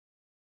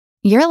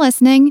You're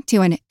listening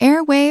to an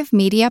Airwave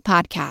Media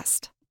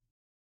Podcast.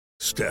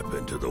 Step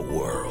into the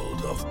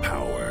world of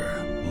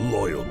power,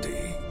 loyalty,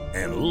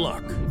 and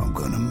luck. I'm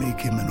gonna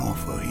make him an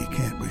offer he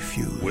can't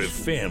refuse. With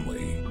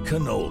family,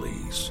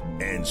 cannolis,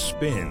 and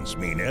spins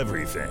mean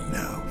everything.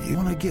 Now, you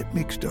wanna get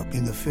mixed up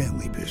in the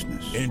family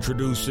business.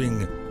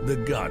 Introducing The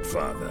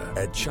Godfather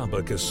at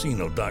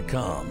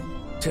ChumbaCasino.com.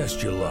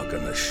 Test your luck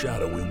in the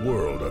shadowy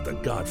world of The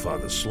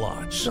Godfather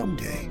slot.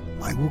 Someday,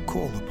 I will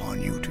call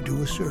upon you to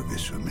do a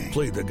service for me.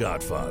 Play The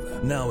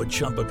Godfather, now at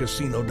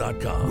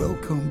ChumbaCasino.com.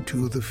 Welcome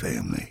to the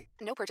family.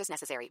 No purchase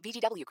necessary.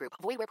 VGW Group.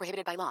 Void where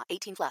prohibited by law.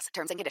 18 plus.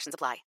 Terms and conditions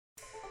apply.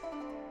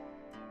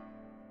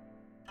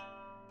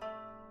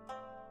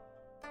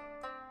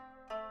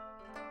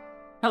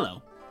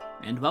 Hello,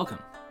 and welcome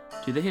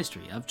to the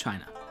History of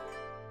China.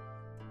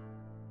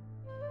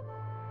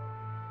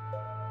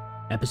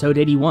 Episode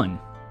 81,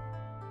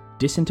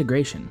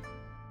 Disintegration.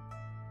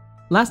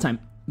 Last time,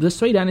 the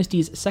Sui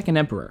Dynasty's second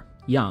emperor,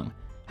 Yang,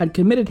 had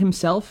committed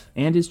himself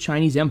and his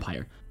Chinese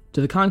empire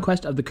to the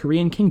conquest of the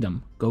Korean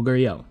kingdom,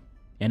 Goguryeo,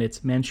 and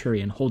its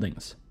Manchurian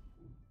holdings.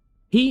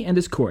 He and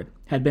his court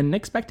had been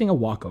expecting a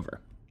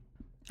walkover.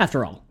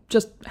 After all,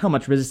 just how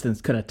much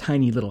resistance could a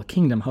tiny little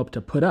kingdom hope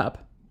to put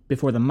up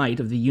before the might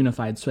of the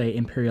unified Sui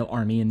imperial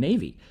army and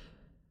navy?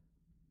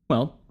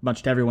 Well,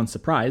 much to everyone's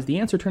surprise, the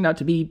answer turned out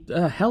to be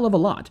a hell of a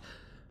lot.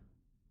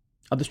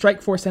 Of the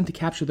strike force sent to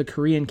capture the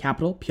Korean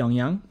capital,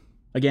 Pingyang,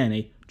 again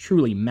a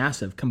truly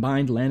massive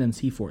combined land and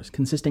sea force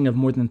consisting of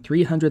more than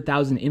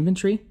 300,000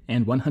 infantry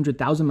and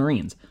 100,000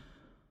 marines,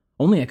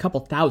 only a couple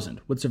thousand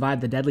would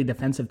survive the deadly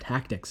defensive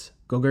tactics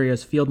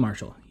Goguryeo's field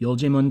marshal,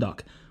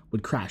 Mundok,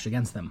 would crash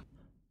against them.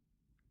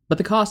 But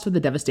the cost of the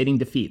devastating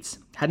defeats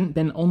hadn't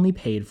been only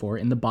paid for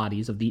in the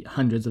bodies of the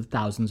hundreds of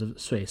thousands of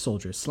Sui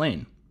soldiers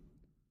slain.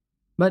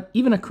 But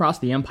even across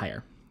the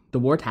empire, the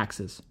war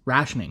taxes,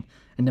 rationing,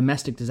 and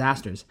domestic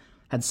disasters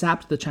had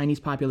sapped the Chinese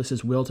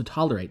populace's will to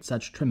tolerate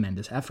such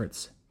tremendous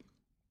efforts.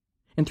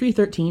 In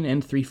 313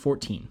 and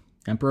 314,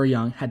 Emperor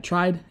Yang had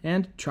tried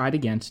and tried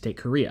again to take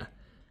Korea,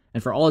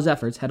 and for all his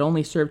efforts had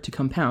only served to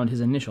compound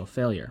his initial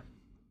failure.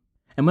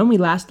 And when we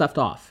last left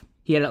off,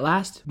 he had at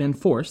last been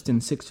forced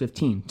in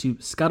 615 to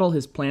scuttle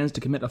his plans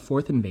to commit a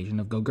fourth invasion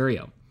of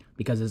Goguryeo,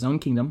 because his own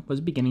kingdom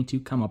was beginning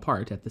to come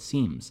apart at the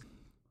seams.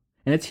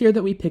 And it's here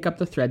that we pick up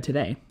the thread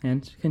today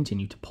and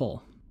continue to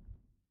pull.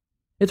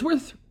 It's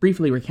worth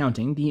briefly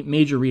recounting the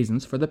major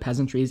reasons for the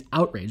peasantry's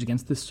outrage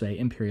against the Sui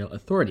imperial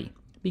authority,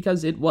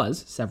 because it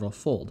was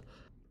several-fold.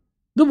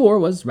 The war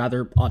was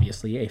rather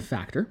obviously a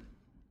factor.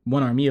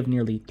 One army of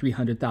nearly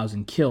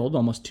 300,000 killed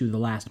almost to the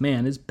last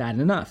man is bad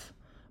enough.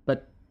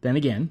 But then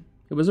again,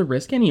 it was a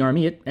risk any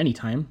army at any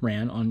time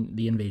ran on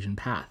the invasion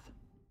path.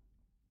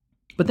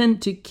 But then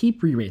to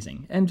keep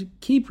re-raising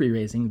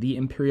the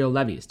imperial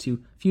levies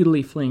to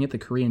futilely fling at the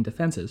Korean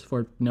defenses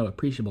for no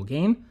appreciable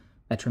gain,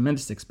 at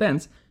tremendous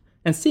expense,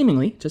 and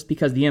seemingly just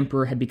because the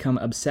emperor had become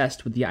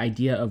obsessed with the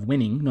idea of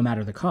winning no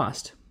matter the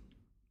cost,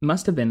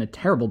 must have been a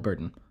terrible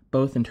burden,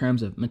 both in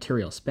terms of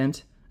material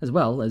spent as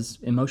well as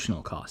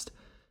emotional cost.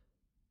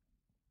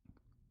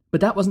 But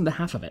that wasn't the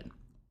half of it,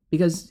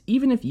 because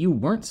even if you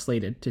weren't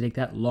slated to take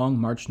that long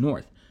march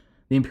north,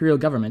 the imperial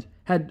government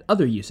had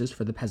other uses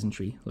for the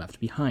peasantry left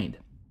behind.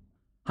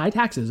 High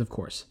taxes, of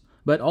course,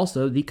 but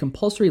also the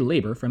compulsory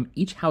labor from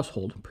each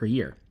household per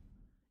year.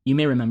 You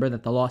may remember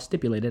that the law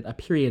stipulated a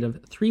period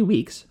of 3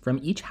 weeks from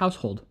each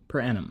household per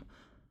annum.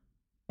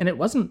 And it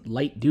wasn't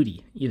light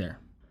duty, either.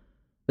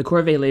 The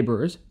corvée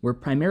laborers were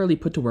primarily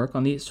put to work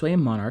on the Sui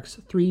monarch's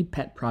 3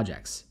 pet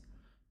projects.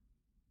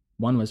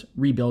 One was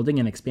rebuilding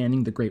and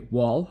expanding the Great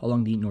Wall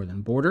along the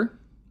northern border.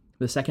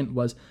 The second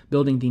was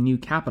building the new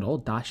capital,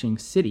 Daxing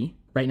City,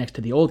 right next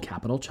to the old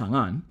capital,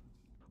 Chang'an.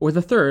 Or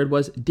the third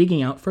was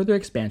digging out further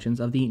expansions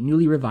of the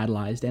newly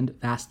revitalized and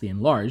vastly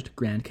enlarged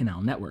Grand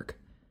Canal network.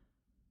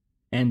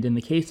 And in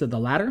the case of the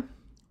latter,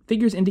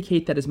 figures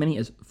indicate that as many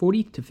as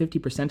 40 to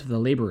 50% of the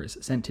laborers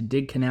sent to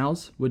dig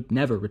canals would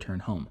never return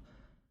home.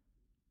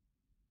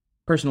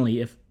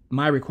 Personally, if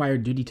my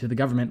required duty to the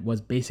government was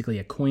basically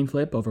a coin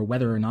flip over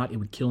whether or not it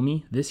would kill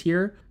me this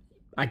year,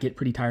 I'd get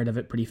pretty tired of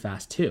it pretty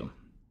fast too.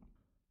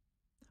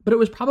 But it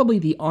was probably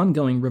the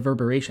ongoing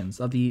reverberations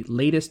of the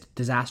latest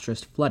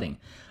disastrous flooding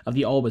of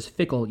the always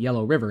fickle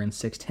Yellow River in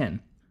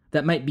 610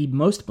 that might be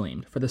most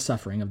blamed for the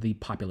suffering of the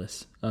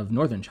populace of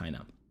northern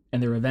China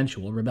and their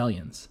eventual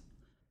rebellions.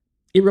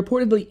 It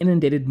reportedly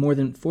inundated more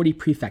than 40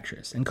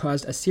 prefectures and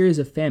caused a series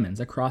of famines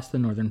across the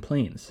northern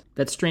plains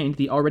that strained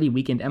the already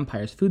weakened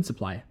empire's food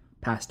supply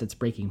past its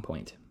breaking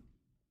point.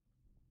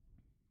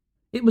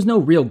 It was no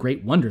real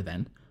great wonder,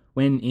 then,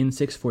 when in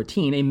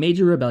 614 a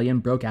major rebellion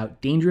broke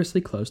out dangerously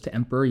close to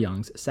Emperor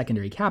Yang's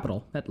secondary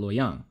capital at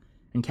Luoyang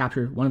and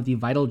captured one of the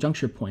vital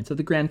juncture points of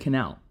the Grand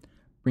Canal,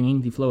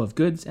 bringing the flow of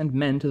goods and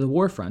men to the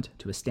war front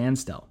to a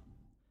standstill.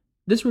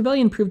 This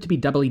rebellion proved to be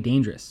doubly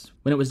dangerous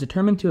when it was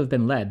determined to have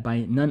been led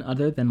by none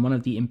other than one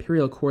of the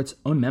imperial court's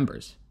own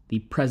members, the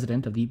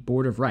president of the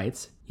Board of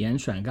Rights, Yan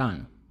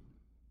Shuanggang.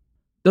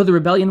 Though the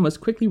rebellion was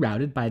quickly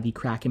routed by the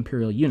crack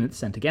imperial units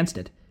sent against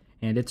it,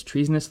 and its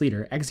treasonous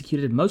leader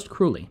executed most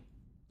cruelly,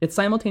 it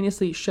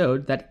simultaneously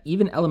showed that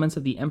even elements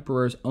of the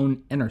emperor's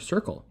own inner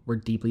circle were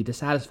deeply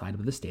dissatisfied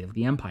with the state of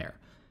the empire,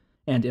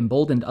 and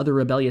emboldened other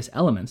rebellious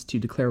elements to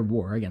declare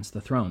war against the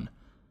throne.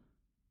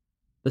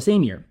 The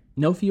same year,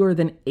 no fewer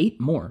than 8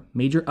 more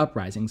major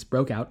uprisings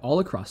broke out all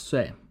across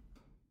Sui.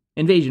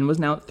 Invasion was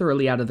now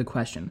thoroughly out of the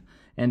question,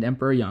 and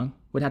Emperor Yang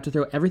would have to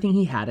throw everything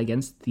he had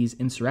against these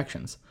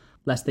insurrections,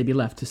 lest they be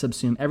left to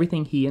subsume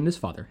everything he and his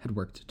father had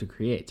worked to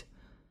create.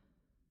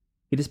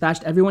 He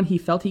dispatched everyone he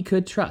felt he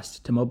could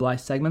trust to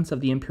mobilize segments of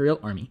the imperial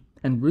army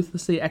and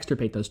ruthlessly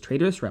extirpate those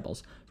traitorous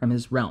rebels from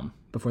his realm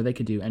before they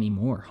could do any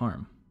more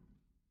harm.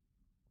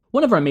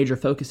 One of our major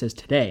focuses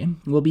today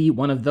will be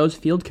one of those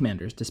field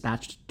commanders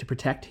dispatched to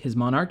protect his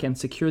monarch and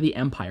secure the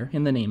empire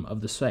in the name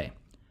of the Sui.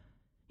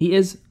 He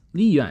is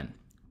Li Yuan,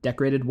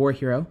 decorated war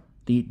hero,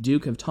 the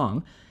Duke of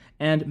Tang,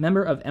 and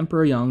member of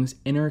Emperor Yang's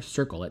inner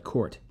circle at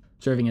court,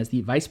 serving as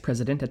the vice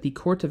president at the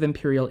Court of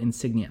Imperial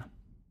Insignia.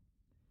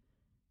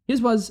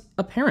 His was,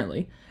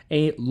 apparently,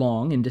 a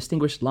long and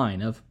distinguished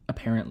line of,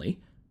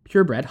 apparently,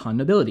 purebred Han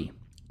nobility,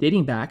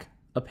 dating back,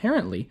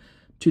 apparently,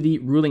 to the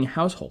ruling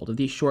household of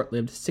the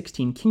short-lived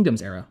 16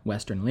 Kingdoms era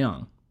Western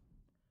Liang.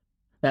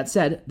 That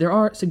said, there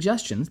are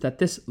suggestions that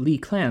this Li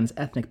clan's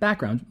ethnic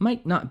background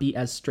might not be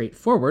as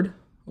straightforward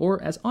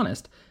or as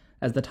honest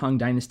as the Tang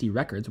Dynasty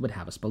records would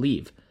have us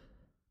believe.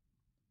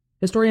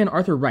 Historian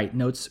Arthur Wright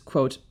notes,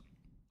 quote,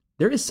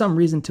 "There is some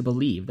reason to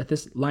believe that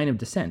this line of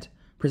descent,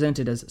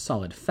 presented as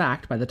solid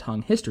fact by the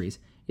Tang histories,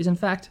 is in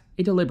fact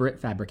a deliberate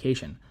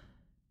fabrication.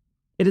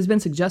 It has been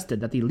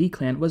suggested that the Li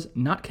clan was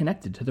not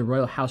connected to the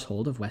royal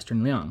household of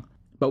Western Liang,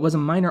 but was a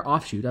minor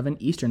offshoot of an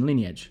eastern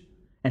lineage,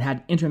 and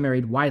had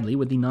intermarried widely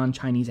with the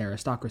non-Chinese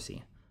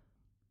aristocracy.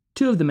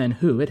 2 of the men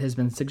who, it has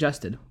been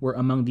suggested, were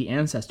among the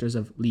ancestors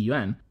of Li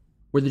Yuan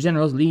were the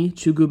generals Li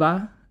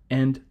Chuguba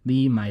and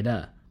Li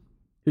Maida,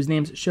 whose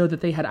names show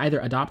that they had either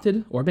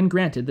adopted or been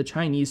granted the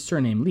Chinese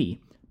surname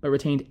Li, but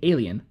retained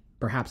alien,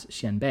 perhaps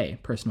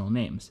Xianbei, personal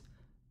names."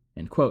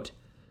 End quote.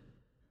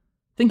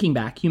 Thinking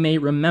back, you may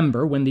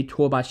remember when the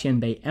Tuoba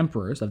Xianbei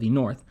emperors of the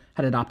north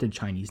had adopted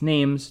Chinese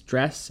names,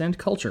 dress, and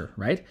culture,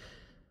 right?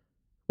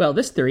 Well,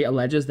 this theory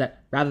alleges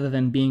that rather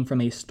than being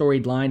from a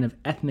storied line of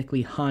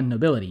ethnically Han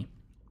nobility,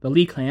 the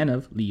Li clan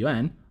of Li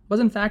Yuan was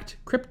in fact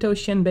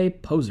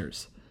crypto-Xianbei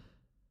posers.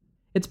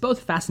 It's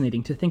both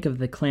fascinating to think of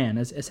the clan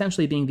as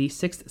essentially being the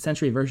 6th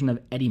century version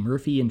of Eddie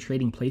Murphy in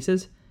Trading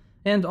Places,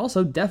 and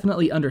also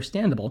definitely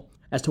understandable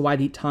as to why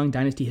the Tang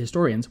Dynasty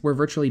historians were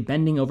virtually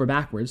bending over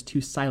backwards to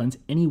silence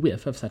any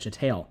whiff of such a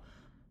tale.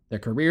 Their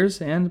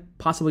careers, and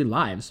possibly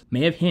lives,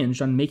 may have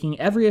hinged on making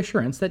every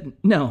assurance that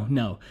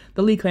no,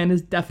 the Li clan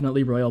is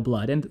definitely royal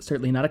blood, and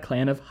certainly not a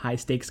clan of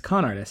high-stakes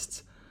con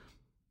artists.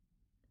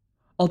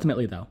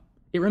 Ultimately, though,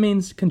 it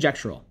remains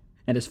conjectural,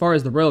 and as far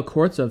as the royal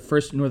courts of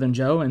first Northern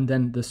Zhou and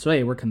then the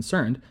Sui were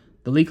concerned,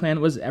 the Li clan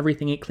was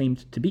everything it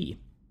claimed to be,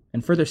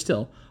 and further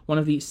still, one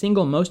of the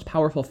single most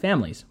powerful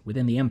families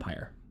within the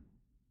empire.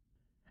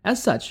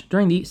 As such,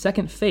 during the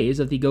second phase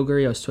of the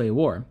Goguryeo Sui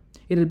War,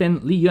 it had been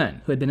Li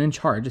Yuan who had been in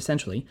charge,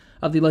 essentially,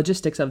 of the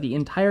logistics of the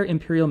entire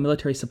imperial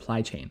military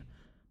supply chain,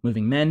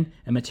 moving men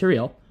and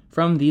material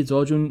from the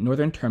Zhoujun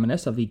northern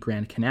terminus of the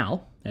Grand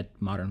Canal, at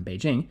modern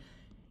Beijing,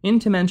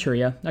 into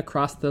Manchuria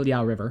across the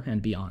Liao River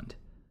and beyond.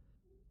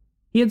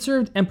 He had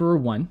served Emperor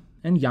Wen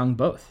and Yang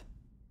both,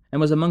 and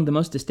was among the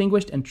most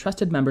distinguished and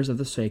trusted members of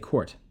the Sui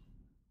court.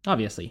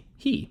 Obviously,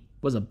 he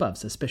was above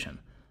suspicion.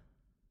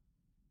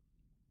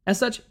 As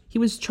such, he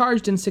was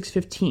charged in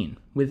 615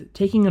 with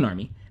taking an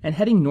army and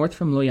heading north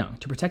from Luoyang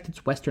to protect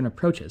its western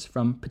approaches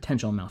from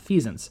potential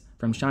malfeasance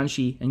from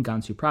Shanxi and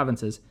Gansu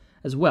provinces,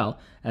 as well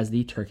as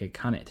the Turkic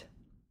Khanate.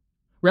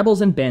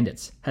 Rebels and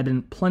bandits had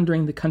been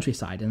plundering the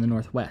countryside in the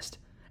northwest,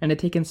 and had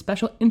taken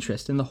special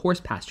interest in the horse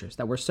pastures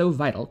that were so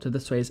vital to the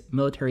Sui's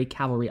military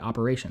cavalry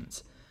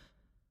operations.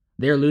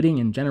 Their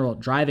looting and general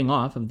driving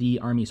off of the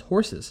army's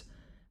horses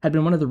had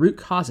been one of the root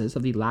causes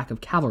of the lack of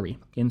cavalry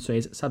in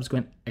Sui's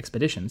subsequent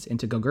expeditions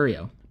into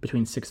Goguryeo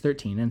between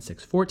 613 and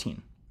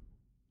 614.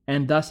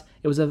 And thus,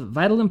 it was of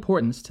vital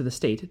importance to the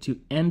state to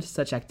end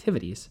such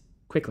activities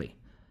quickly.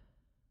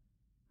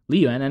 Li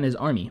Yuan and his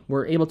army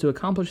were able to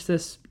accomplish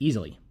this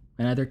easily,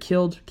 and either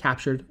killed,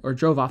 captured, or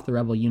drove off the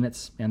rebel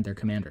units and their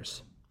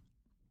commanders.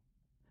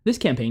 This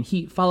campaign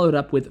he followed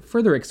up with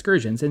further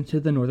excursions into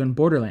the northern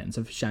borderlands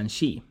of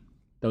Shanxi,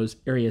 those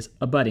areas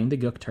abutting the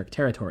Gokturk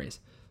territories,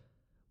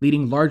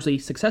 leading largely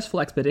successful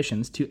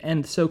expeditions to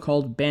end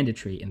so-called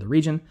banditry in the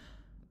region,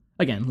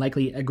 again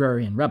likely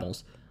agrarian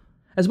rebels,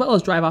 as well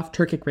as drive off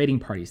Turkic raiding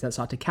parties that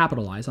sought to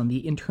capitalize on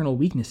the internal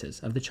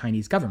weaknesses of the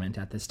Chinese government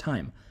at this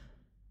time.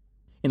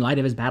 In light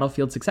of his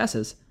battlefield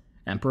successes,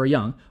 Emperor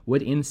Yang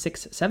would in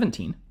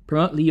 617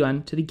 promote Li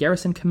Yuan to the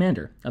garrison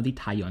commander of the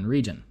Taiyuan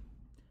region.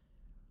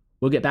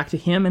 We'll get back to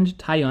him and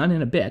Taiyuan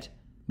in a bit,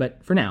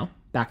 but for now,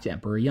 back to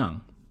Emperor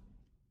Yang.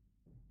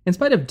 In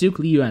spite of Duke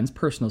Li Yuan's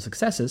personal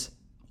successes,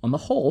 on the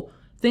whole,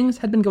 things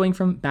had been going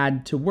from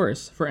bad to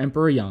worse for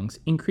Emperor Yang's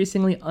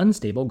increasingly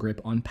unstable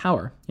grip on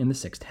power in the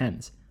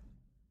 610s.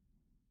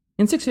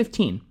 In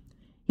 615,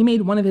 he he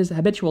made one of his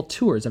habitual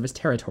tours of his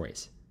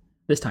territories,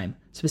 this time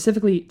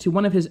specifically to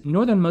one of his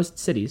northernmost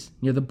cities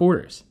near the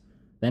borders,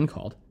 then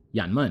called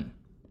Yanmen.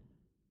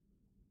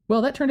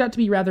 Well, that turned out to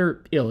be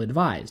rather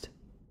ill-advised.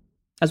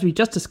 As we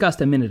just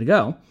discussed a minute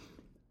ago,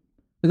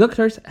 the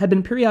Gokturks had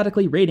been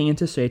periodically raiding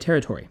into Sui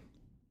territory,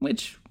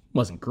 which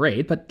wasn't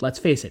great, but let's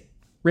face it,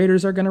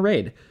 raiders are going to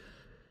raid.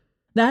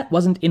 That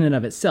wasn't in and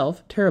of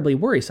itself terribly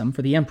worrisome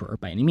for the emperor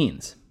by any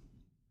means.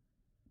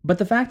 But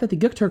the fact that the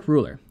Gokturk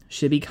ruler,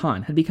 Shibi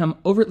Khan, had become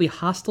overtly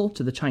hostile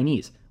to the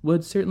Chinese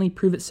would certainly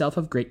prove itself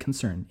of great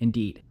concern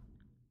indeed.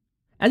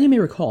 As you may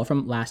recall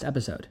from last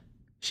episode,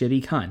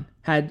 Shibi Khan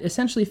had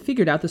essentially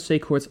figured out the Sui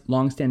court's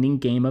long-standing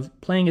game of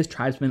playing his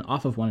tribesmen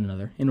off of one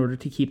another in order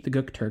to keep the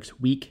Gokturks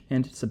weak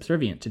and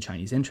subservient to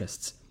Chinese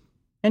interests.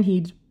 And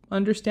he'd,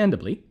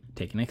 understandably,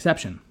 taken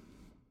exception.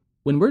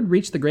 When word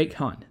reached the Great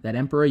Khan that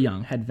Emperor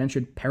Yang had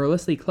ventured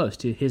perilously close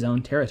to his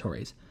own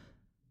territories,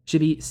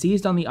 Shibi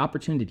seized on the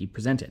opportunity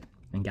presented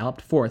and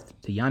galloped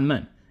forth to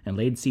Yanmen and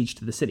laid siege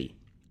to the city,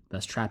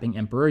 thus trapping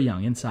Emperor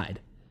Yang inside.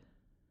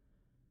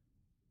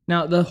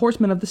 Now, the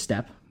horsemen of the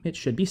steppe, it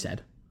should be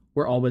said,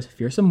 were always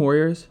fearsome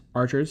warriors,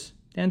 archers,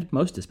 and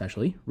most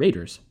especially,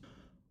 raiders.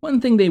 One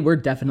thing they were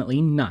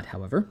definitely not,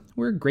 however,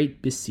 were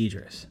great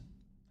besiegers,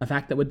 a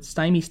fact that would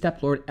stymie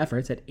steppe lord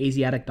efforts at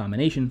Asiatic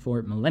domination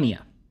for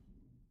millennia.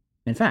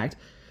 In fact,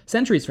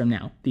 centuries from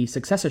now, the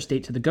successor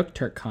state to the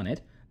Gokturk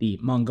Khanate, the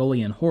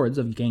Mongolian hordes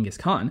of Genghis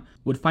Khan,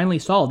 would finally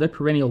solve their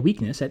perennial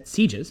weakness at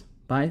sieges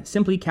by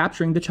simply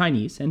capturing the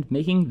Chinese and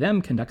making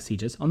them conduct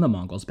sieges on the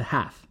Mongols'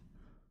 behalf.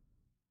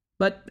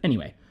 But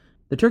anyway,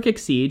 the Turkic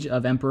siege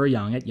of Emperor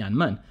Yang at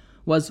Yanmen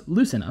was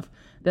loose enough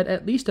that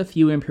at least a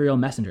few imperial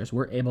messengers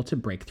were able to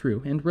break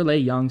through and relay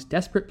Yang's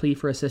desperate plea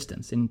for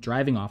assistance in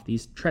driving off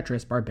these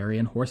treacherous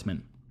barbarian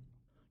horsemen.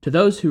 To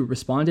those who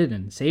responded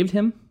and saved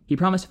him, he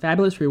promised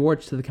fabulous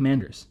rewards to the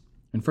commanders,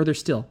 and further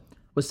still,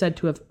 was said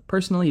to have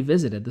personally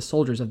visited the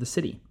soldiers of the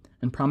city,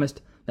 and promised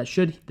that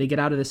should they get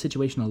out of this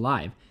situation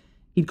alive,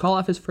 he'd call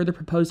off his further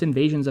proposed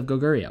invasions of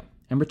Goguryeo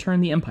and return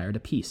the empire to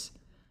peace.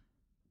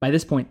 By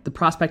this point, the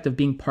prospect of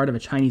being part of a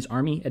Chinese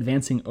army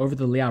advancing over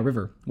the Liao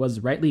River was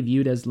rightly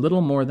viewed as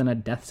little more than a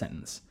death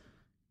sentence,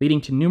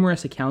 leading to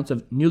numerous accounts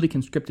of newly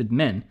conscripted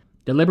men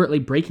deliberately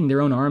breaking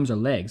their own arms or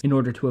legs in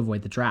order to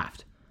avoid the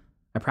draft,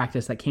 a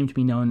practice that came to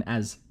be known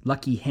as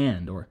lucky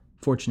hand or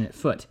fortunate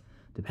foot,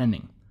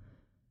 depending.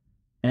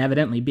 And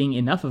evidently being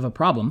enough of a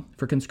problem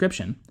for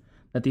conscription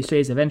that the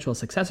Sui's eventual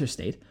successor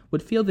state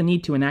would feel the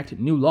need to enact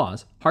new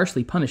laws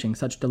harshly punishing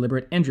such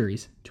deliberate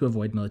injuries to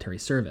avoid military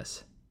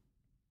service.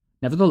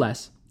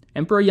 Nevertheless,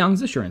 Emperor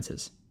Yang's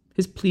assurances,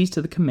 his pleas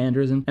to the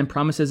commanders and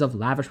promises of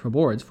lavish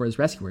rewards for his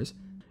rescuers,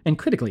 and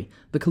critically,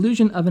 the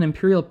collusion of an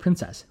imperial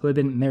princess who had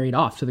been married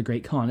off to the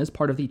Great Khan as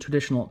part of the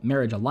traditional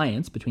marriage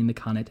alliance between the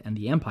Khanate and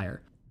the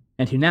empire,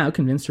 and who now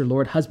convinced her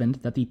lord husband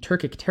that the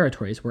Turkic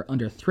territories were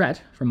under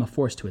threat from a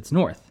force to its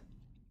north,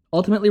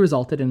 ultimately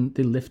resulted in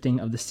the lifting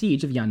of the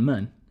siege of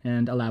Yanmen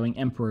and allowing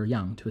Emperor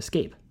Yang to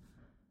escape.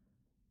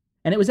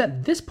 And it was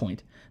at this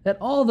point that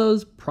all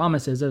those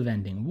promises of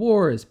ending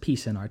wars,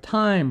 peace in our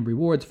time,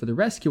 rewards for the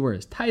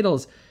rescuers,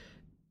 titles,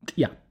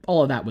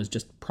 all of that was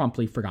just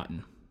promptly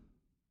forgotten.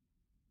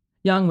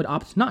 Yang would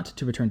opt not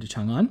to return to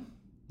Chang'an,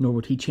 nor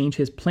would he change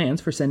his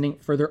plans for sending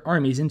further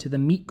armies into the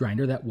meat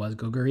grinder that was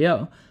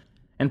Goguryeo,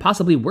 and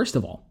possibly worst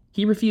of all,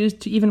 he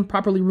refused to even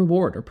properly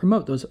reward or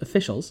promote those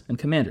officials and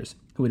commanders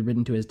who had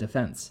ridden to his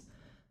defense.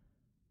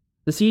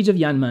 The siege of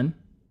Yanmen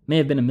may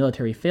have been a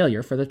military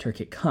failure for the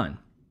Turkic Khan,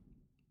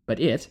 but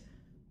it,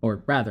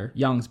 or rather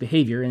Yang's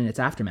behavior in its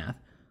aftermath,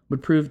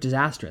 would prove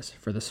disastrous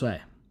for the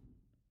Sui.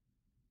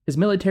 His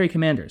military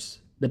commanders,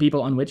 the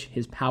people on which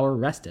his power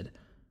rested,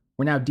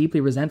 were now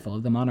deeply resentful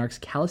of the monarch's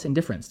callous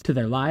indifference to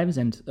their lives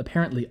and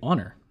apparently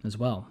honor as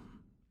well.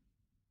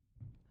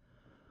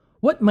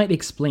 What might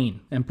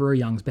explain Emperor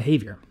Yang's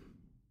behavior?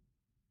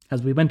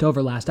 As we went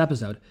over last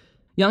episode,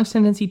 Yang's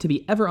tendency to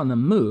be ever on the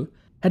move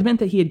had meant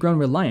that he had grown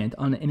reliant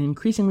on an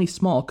increasingly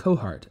small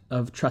cohort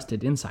of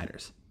trusted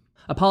insiders,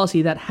 a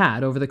policy that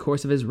had, over the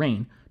course of his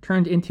reign,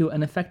 turned into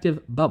an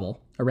effective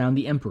bubble around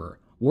the emperor,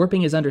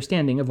 warping his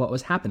understanding of what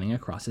was happening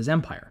across his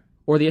empire,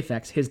 or the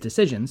effects his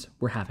decisions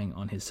were having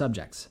on his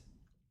subjects.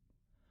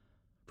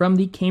 From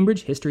the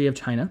Cambridge History of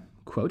China,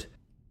 quote,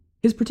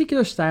 "His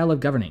particular style of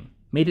governing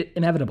made it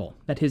inevitable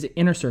that his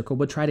inner circle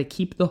would try to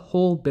keep the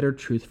whole bitter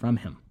truth from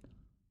him.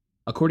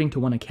 According to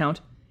one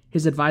account,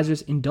 his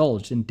advisors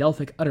indulged in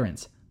Delphic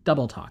utterance,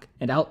 double talk,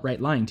 and outright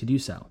lying to do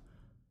so.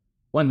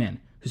 One man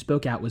who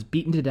spoke out was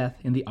beaten to death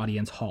in the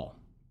audience hall."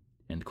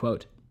 End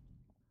quote.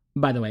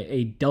 By the way,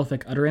 a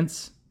Delphic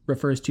utterance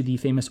refers to the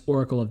famous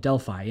Oracle of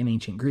Delphi in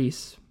ancient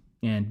Greece,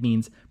 and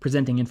means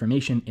presenting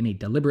information in a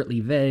deliberately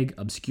vague,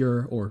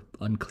 obscure, or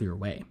unclear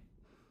way.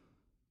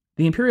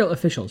 The imperial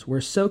officials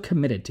were so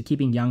committed to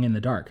keeping Yang in the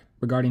dark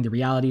regarding the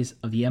realities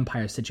of the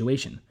empire's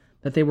situation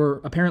that they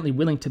were apparently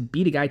willing to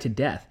beat a guy to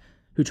death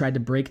who tried to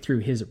break through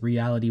his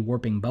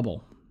reality-warping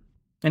bubble.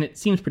 And it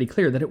seems pretty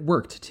clear that it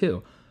worked,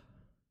 too.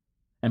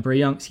 Emperor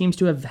Yang seems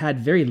to have had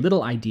very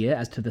little idea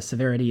as to the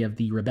severity of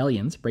the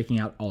rebellions breaking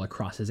out all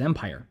across his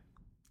empire,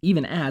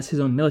 even as his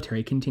own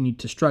military continued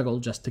to struggle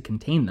just to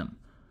contain them.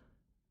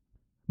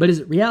 But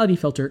his reality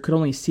filter could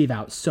only sieve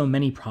out so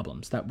many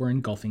problems that were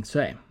engulfing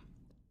Sui.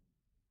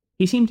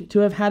 He seemed to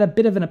have had a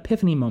bit of an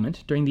epiphany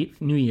moment during the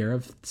new year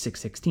of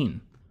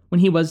 616, when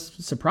he was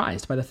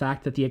surprised by the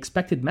fact that the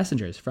expected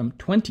messengers from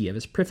 20 of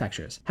his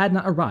prefectures had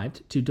not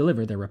arrived to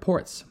deliver their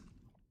reports.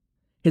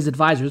 His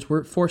advisors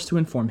were forced to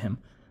inform him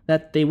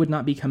that they would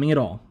not be coming at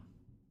all,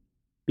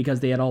 because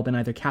they had all been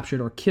either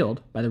captured or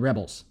killed by the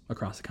rebels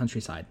across the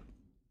countryside.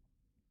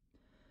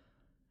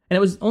 And it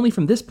was only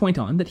from this point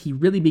on that he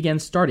really began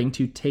starting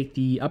to take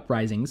the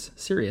uprisings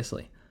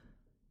seriously.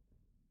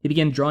 He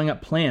began drawing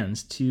up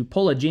plans to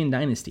pull a Jin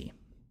dynasty,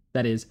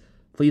 that is,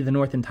 flee the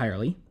north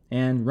entirely,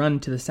 and run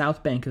to the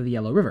south bank of the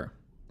Yellow River.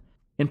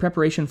 In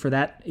preparation for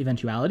that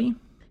eventuality,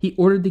 he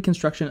ordered the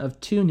construction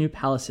of 2 new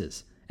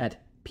palaces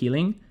at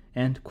Piling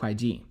and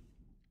Kuaiji.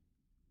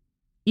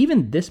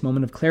 Even this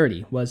moment of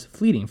clarity was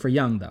fleeting for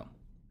Yang, though,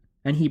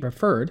 and he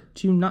preferred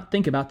to not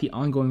think about the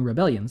ongoing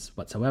rebellions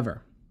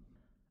whatsoever.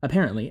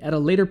 Apparently, at a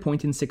later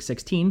point in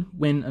 616,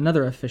 when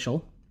another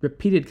official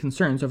repeated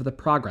concerns over the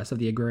progress of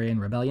the agrarian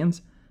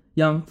rebellions,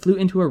 Yang flew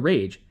into a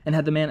rage and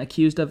had the man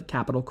accused of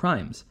capital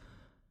crimes.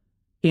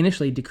 He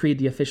initially decreed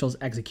the official's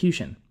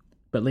execution,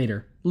 but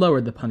later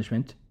lowered the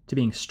punishment to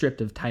being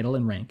stripped of title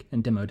and rank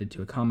and demoted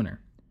to a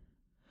commoner.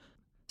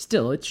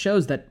 Still, it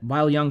shows that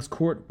while Yang's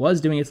court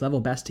was doing its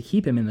level best to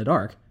keep him in the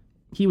dark,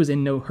 he was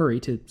in no hurry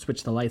to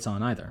switch the lights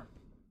on either.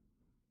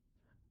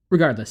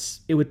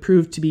 Regardless, it would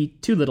prove to be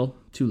too little,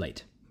 too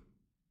late.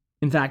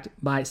 In fact,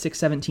 by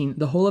 617,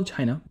 the whole of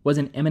China was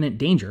in imminent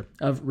danger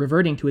of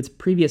reverting to its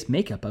previous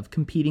makeup of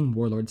competing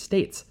warlord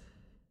states.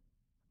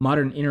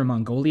 Modern Inner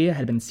Mongolia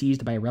had been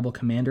seized by a rebel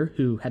commander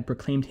who had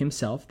proclaimed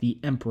himself the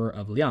Emperor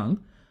of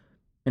Liang.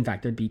 In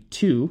fact, there'd be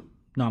 2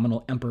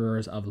 nominal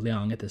emperors of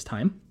Liang at this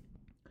time.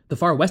 The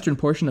far western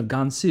portion of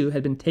Gansu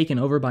had been taken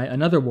over by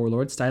another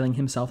warlord styling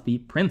himself the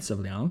Prince of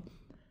Liang,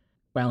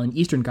 while in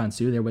eastern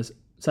Gansu there was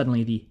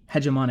suddenly the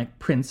hegemonic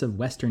Prince of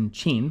Western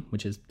Qin,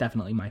 which is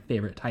definitely my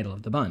favorite title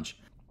of the bunch.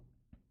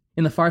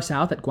 In the far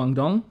south at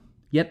Guangdong,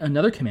 yet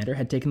another commander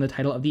had taken the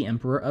title of the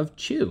Emperor of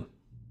Chu,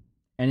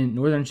 and in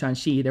northern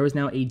Shanxi there was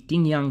now a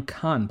Pingyang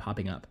Khan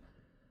popping up.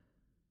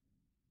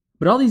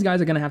 But all these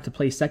guys are going to have to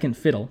play second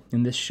fiddle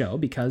in this show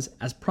because,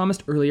 as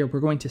promised earlier, we're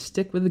going to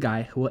stick with the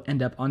guy who will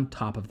end up on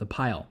top of the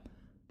pile,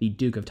 the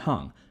Duke of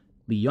Tang,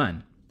 Li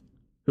Yuan,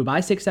 who by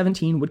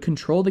 617 would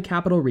control the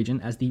capital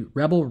region as the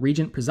rebel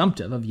regent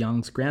presumptive of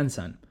Yang's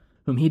grandson,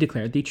 whom he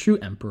declared the true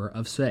emperor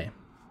of Sui.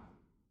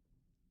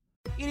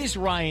 It is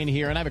Ryan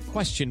here, and I have a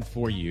question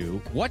for you.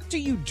 What do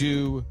you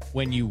do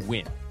when you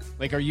win?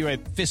 Like, are you a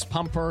fist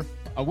pumper,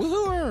 a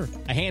woohooer,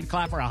 a hand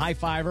clapper, a high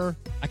fiver?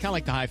 I kind of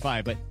like the high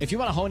five, but if you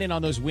want to hone in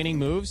on those winning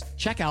moves,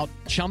 check out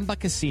Chumba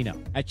Casino.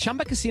 At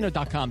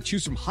ChumbaCasino.com,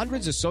 choose from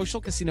hundreds of social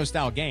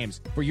casino-style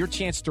games for your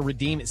chance to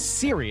redeem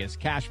serious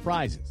cash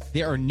prizes.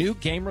 There are new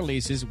game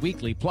releases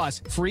weekly, plus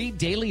free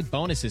daily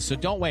bonuses, so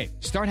don't wait.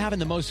 Start having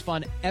the most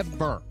fun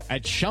ever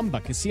at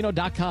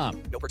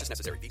ChumbaCasino.com. No purchase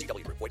necessary.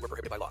 VGW Group. Void where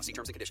prohibited by law. See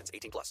terms and conditions.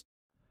 18+.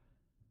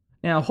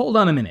 Now, hold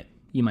on a minute,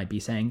 you might be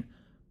saying.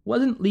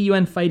 Wasn't Li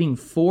Yuan fighting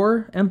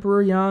for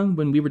Emperor Yang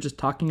when we were just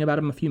talking about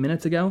him a few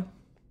minutes ago?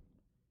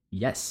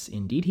 Yes,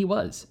 indeed he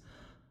was.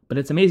 But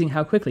it's amazing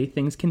how quickly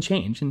things can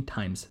change in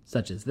times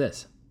such as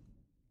this.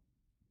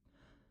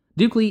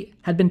 Duke Li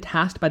had been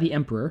tasked by the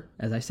emperor,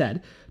 as I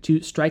said, to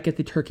strike at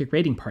the Turkic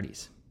raiding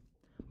parties.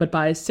 But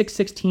by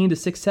 616 to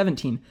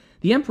 617,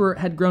 the emperor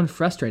had grown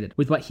frustrated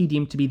with what he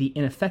deemed to be the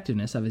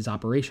ineffectiveness of his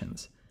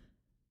operations.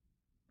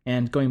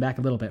 And going back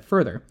a little bit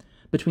further,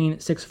 between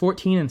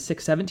 614 and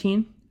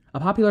 617, a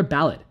popular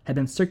ballad had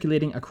been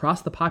circulating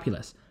across the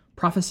populace,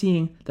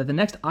 prophesying that the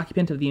next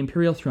occupant of the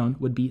imperial throne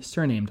would be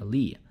surnamed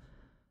Li.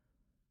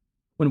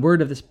 When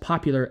word of this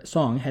popular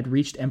song had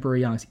reached Emperor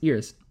Yang's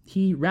ears,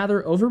 he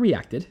rather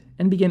overreacted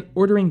and began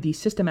ordering the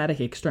systematic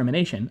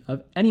extermination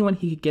of anyone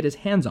he could get his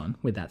hands on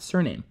with that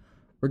surname,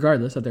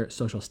 regardless of their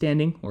social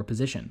standing or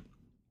position.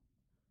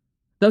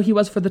 Though he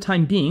was for the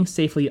time being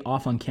safely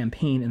off on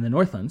campaign in the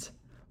Northlands,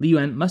 Li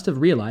Yuan must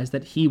have realized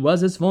that he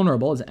was as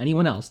vulnerable as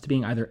anyone else to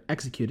being either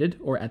executed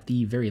or at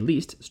the very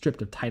least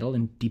stripped of title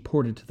and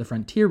deported to the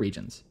frontier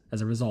regions as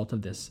a result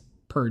of this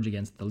purge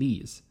against the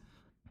Lis.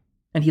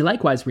 And he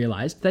likewise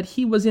realized that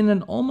he was in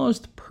an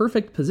almost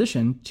perfect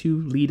position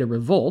to lead a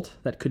revolt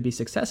that could be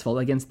successful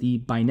against the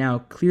by now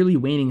clearly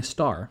waning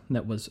star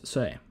that was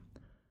Sui.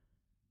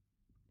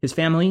 His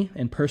family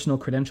and personal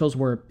credentials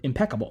were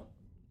impeccable.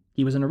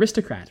 He was an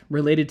aristocrat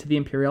related to the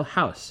imperial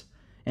house,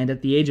 and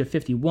at the age of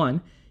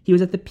 51, he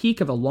was at the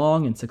peak of a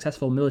long and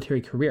successful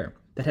military career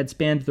that had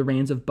spanned the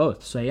reigns of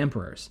both Sui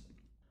emperors.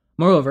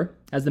 Moreover,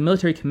 as the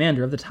military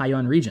commander of the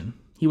Taiyuan region,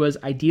 he was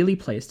ideally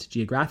placed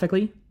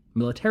geographically,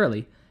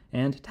 militarily,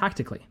 and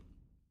tactically.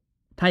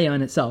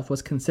 Taiyuan itself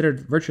was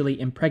considered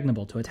virtually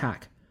impregnable to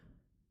attack,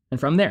 and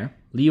from there,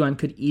 Li Yuan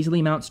could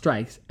easily mount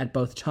strikes at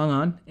both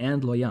Chang'an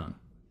and Luoyang,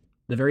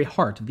 the very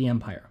heart of the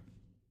empire.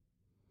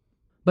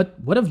 But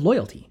what of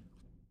loyalty?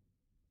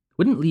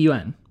 Wouldn't Li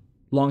Yuan,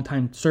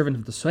 longtime servant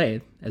of the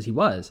Sui as he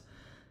was,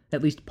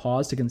 at least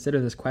pause to consider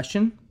this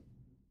question?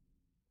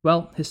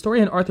 Well,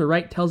 historian Arthur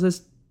Wright tells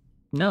us,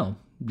 no,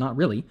 not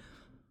really,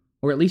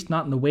 or at least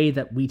not in the way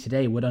that we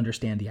today would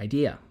understand the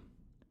idea.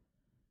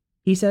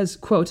 He says,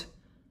 quote,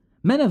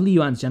 "Men of Li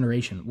Yuan's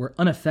generation were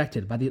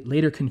unaffected by the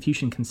later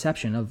Confucian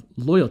conception of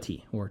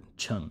loyalty, or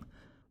cheng,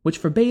 which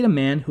forbade a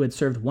man who had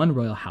served one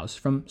royal house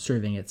from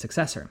serving its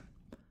successor.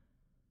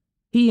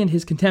 He and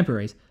his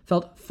contemporaries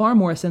felt far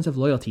more a sense of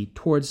loyalty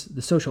towards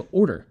the social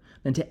order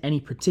than to any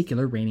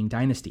particular reigning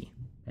dynasty."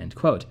 End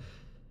quote.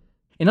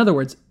 In other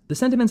words, the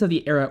sentiments of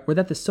the era were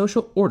that the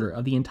social order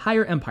of the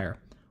entire empire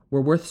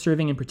were worth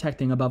serving and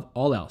protecting above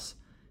all else,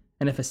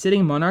 and if a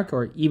sitting monarch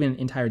or even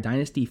entire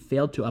dynasty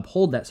failed to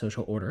uphold that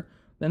social order,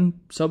 then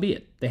so be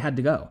it, they had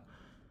to go.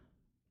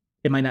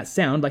 It might not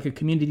sound like a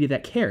community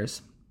that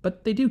cares,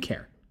 but they do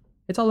care.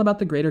 It's all about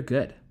the greater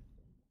good.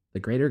 The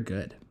greater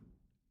good.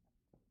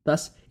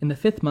 Thus, in the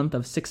 5th month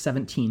of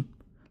 617,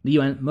 Li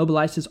Yuan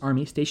mobilized his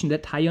army stationed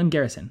at Taiyuan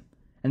Garrison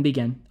and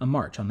began a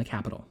march on the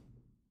capital.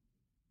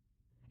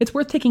 It's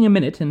worth taking a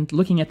minute and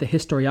looking at the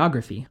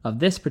historiography of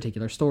this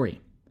particular story,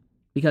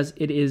 because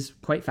it is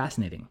quite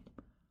fascinating.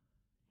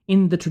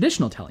 In the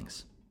traditional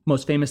tellings,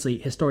 most famously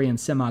historian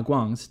Sima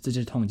Guang's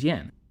Zizhi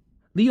Tongjian,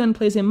 Li Yuan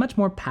plays a much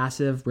more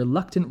passive,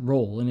 reluctant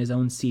role in his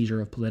own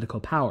seizure of political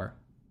power,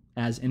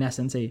 as in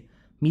essence a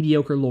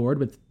mediocre lord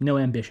with no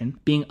ambition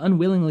being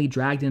unwillingly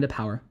dragged into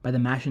power by the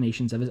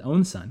machinations of his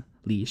own son,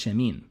 Li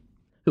Shimin,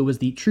 who was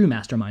the true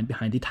mastermind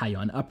behind the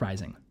Taiyuan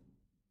uprising.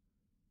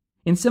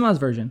 In Sima's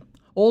version,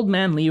 old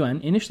man Li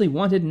Yuan initially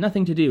wanted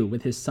nothing to do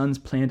with his son's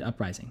planned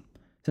uprising,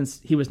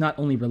 since he was not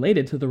only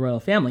related to the royal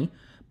family,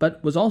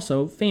 but was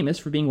also famous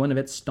for being one of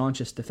its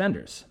staunchest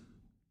defenders.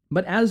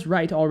 But as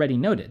Wright already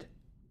noted,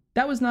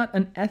 that was not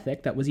an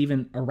ethic that was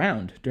even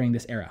around during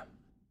this era,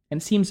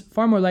 and seems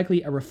far more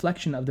likely a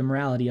reflection of the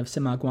morality of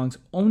Sima Guang's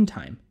own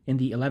time in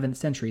the 11th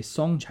century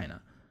Song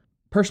China.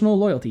 Personal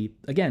loyalty,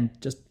 again,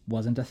 just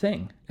wasn't a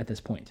thing at this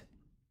point.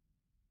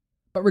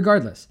 But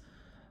regardless,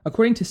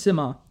 according to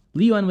Sima,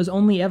 Li Yuan was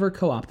only ever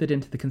co-opted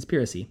into the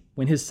conspiracy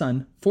when his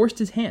son forced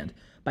his hand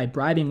by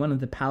bribing one of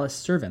the palace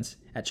servants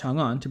at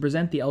Chang'an to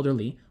present the elder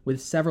Li with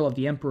several of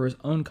the emperor's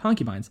own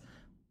concubines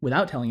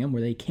without telling him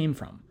where they came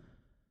from.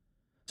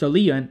 So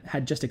Li Yuan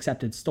had just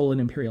accepted stolen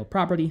imperial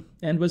property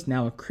and was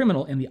now a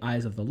criminal in the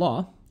eyes of the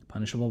law,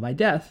 punishable by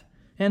death,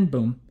 and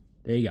boom,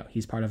 there you go,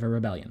 he's part of a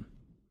rebellion.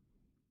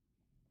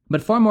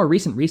 But far more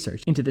recent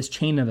research into this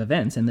chain of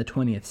events in the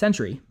 20th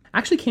century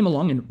actually came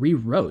along and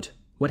rewrote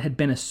what had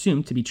been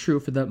assumed to be true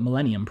for the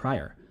millennium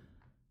prior.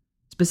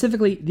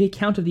 Specifically, the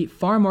account of the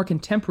far more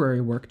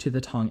contemporary work to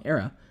the Tang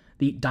era,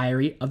 the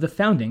Diary of the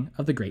Founding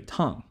of the Great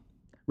Tang,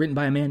 written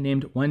by a man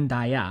named Wen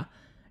Daya,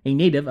 a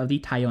native of the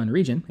Taiyuan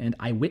region and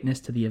eyewitness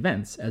to the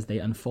events as they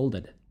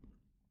unfolded.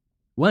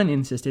 Wen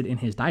insisted in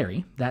his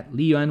diary that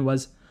Li Yuan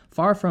was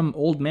far from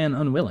old man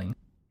unwilling,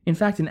 in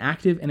fact an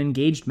active and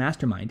engaged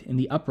mastermind in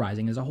the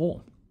uprising as a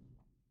whole.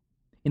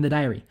 In the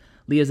diary,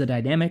 Li is a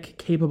dynamic,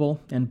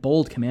 capable, and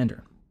bold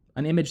commander,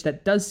 an image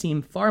that does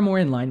seem far more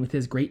in line with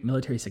his great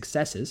military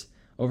successes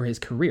over his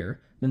career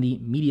than the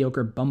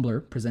mediocre bumbler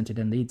presented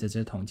in the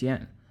Zizhi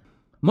Tongjian.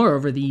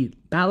 Moreover, the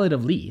Ballad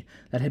of Li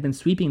that had been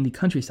sweeping the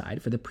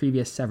countryside for the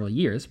previous several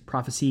years,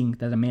 prophesying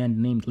that a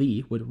man named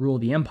Li would rule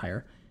the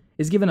empire,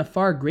 is given a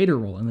far greater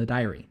role in the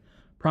diary,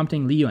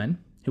 prompting Li Yuan,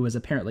 who was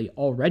apparently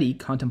already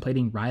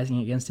contemplating rising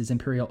against his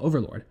imperial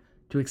overlord,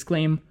 to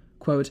exclaim,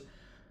 quote,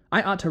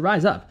 "I ought to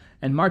rise up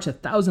and march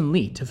 1,000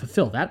 li to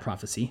fulfill that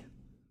prophecy."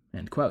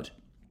 End quote.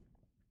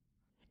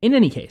 In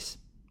any case,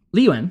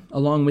 Li Yuan,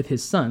 along with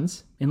his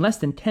sons, in less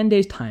than 10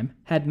 days' time,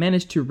 had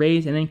managed to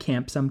raise and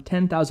encamp some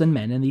 10,000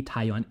 men in the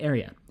Taiyuan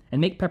area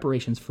and make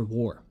preparations for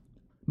war.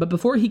 But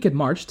before he could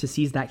march to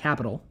seize that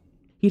capital,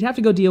 he'd have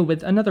to go deal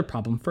with another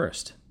problem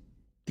first: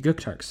 the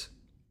Gokturks.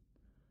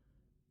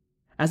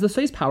 As the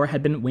Sui's power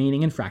had been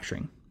waning and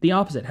fracturing, the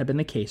opposite had been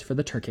the case for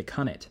the Turkic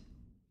Khanate.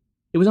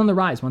 It was on the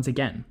rise once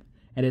again,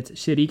 and its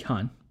Shiri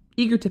Khan,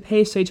 eager to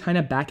pay Sui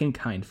China back in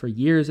kind for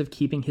years of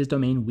keeping his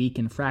domain weak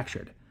and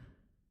fractured.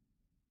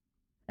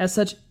 As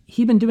such,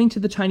 he'd been doing to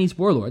the Chinese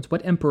warlords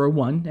what Emperor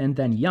Wen and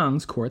then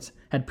Yang's courts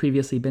had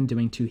previously been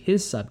doing to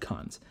his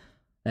sub-khans,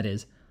 that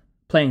is,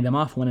 playing them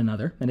off one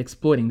another and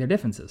exploiting their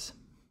differences.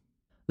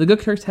 The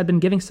Gokturks had been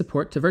giving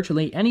support to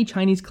virtually any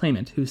Chinese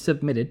claimant who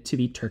submitted to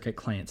the Turkic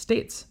client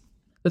states.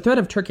 The threat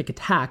of Turkic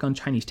attack on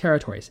Chinese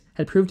territories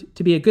had proved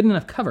to be a good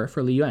enough cover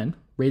for Li Yuan,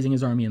 raising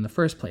his army in the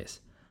first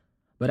place.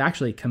 But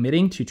actually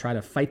committing to try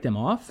to fight them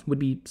off would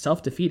be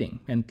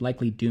self-defeating and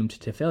likely doomed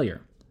to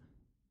failure.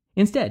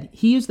 Instead,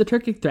 he used the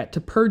Turkic threat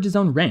to purge his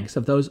own ranks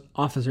of those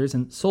officers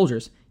and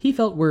soldiers he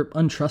felt were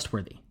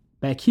untrustworthy,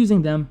 by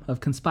accusing them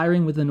of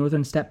conspiring with the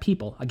Northern Steppe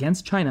people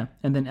against China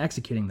and then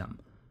executing them.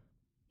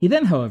 He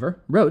then,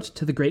 however, wrote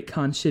to the great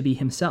Khan Shibi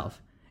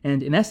himself,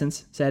 and in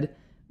essence said,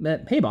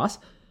 "Hey boss,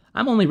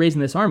 I'm only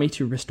raising this army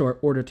to restore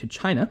order to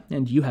China,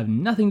 and you have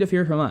nothing to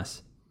fear from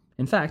us.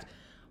 In fact,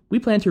 We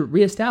plan to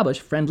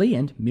reestablish friendly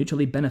and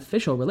mutually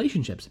beneficial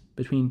relationships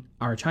between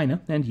our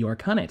China and your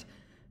Khanate,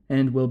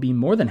 and we'll be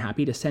more than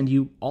happy to send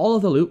you all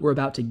of the loot we're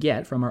about to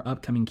get from our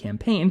upcoming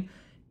campaign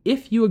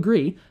if you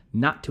agree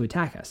not to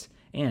attack us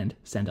and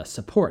send us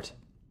support.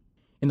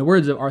 In the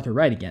words of Arthur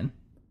Wright again,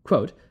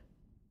 quote,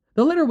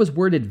 "The letter was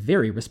worded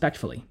very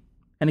respectfully,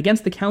 and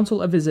against the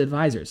counsel of his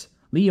advisors,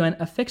 Li Yuan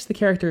affixed the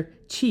character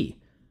qi,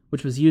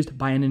 which was used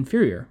by an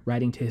inferior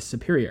writing to his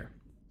superior,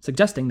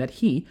 suggesting that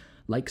he,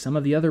 like some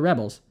of the other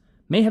rebels,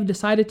 may have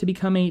decided to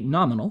become a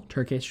nominal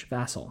Turkish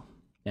vassal."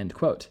 End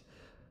quote.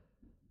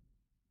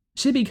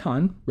 Shibi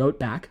Khan wrote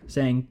back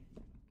saying,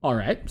 "All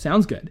right,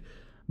 sounds good,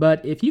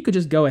 but if you could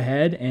just go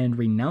ahead and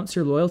renounce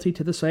your loyalty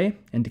to the Sui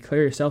and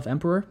declare yourself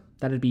emperor,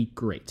 that'd be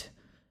great."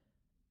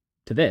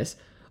 To this,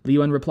 Li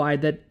Yuan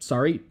replied that,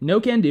 "Sorry, no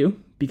can do,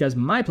 because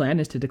my plan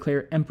is to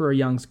declare Emperor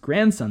Yang's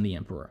grandson the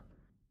emperor."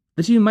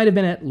 The two might have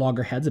been at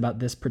loggerheads about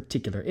this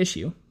particular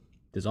issue,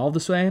 dissolve the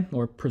Sui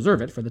or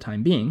preserve it for the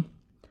time being,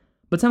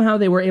 but somehow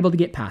they were able to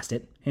get past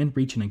it and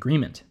reach an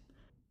agreement.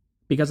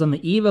 Because on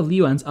the eve of Li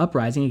Yuan's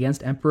uprising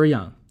against Emperor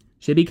Yang,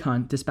 Shibi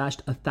Khan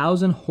dispatched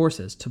 1,000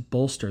 horses to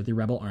bolster the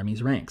rebel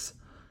army's ranks,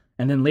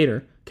 and then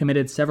later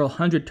committed several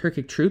hundred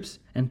Turkic troops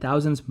and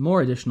thousands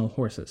more additional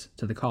horses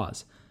to the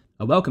cause.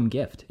 A welcome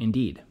gift,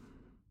 indeed.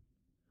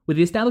 With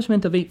the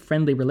establishment of a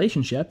friendly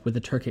relationship with the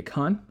Turkic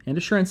Khan and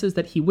assurances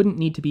that he wouldn't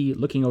need to be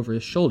looking over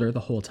his shoulder the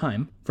whole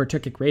time for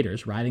Turkic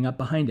raiders riding up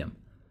behind him,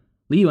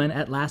 Li Yuan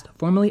at last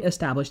formally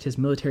established his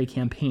military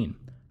campaign,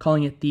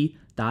 calling it the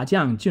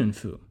Dajiang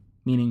Junfu,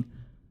 meaning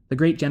the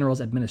Great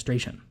General's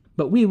Administration.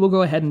 But we will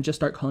go ahead and just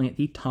start calling it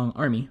the Tang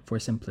Army for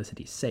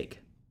simplicity's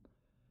sake.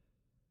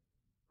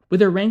 With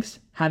their ranks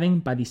having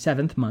by the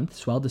 7th month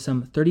swelled to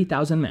some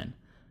 30,000 men,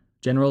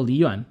 General Li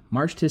Yuan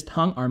marched his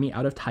Tang army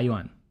out of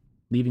Taiyuan,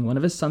 leaving one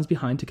of his sons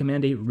behind to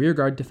command a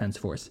rearguard defense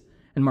force,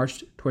 and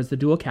marched towards the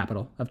dual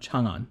capital of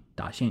Chang'an,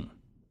 Daxing.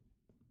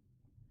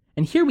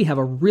 And here we have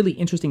a really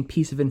interesting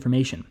piece of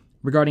information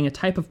regarding a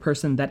type of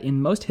person that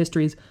in most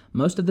histories,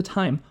 most of the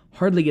time,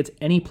 hardly gets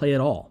any play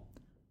at all: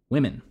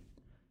 women.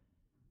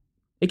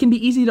 It can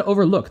be easy to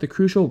overlook the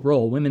crucial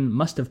role women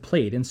must have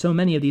played in so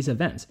many of these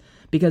events,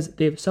 because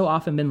they've so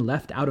often been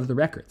left out of the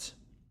records.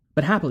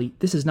 But happily,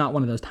 this is not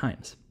one of those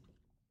times.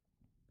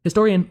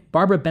 Historian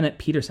Barbara Bennett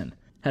Peterson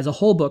has a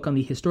whole book on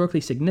the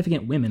historically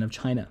significant women of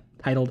China,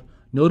 titled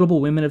Notable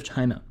Women of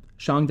China,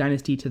 Shang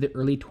Dynasty to the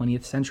Early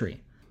 20th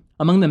Century.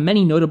 Among the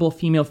many notable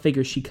female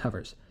figures she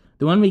covers,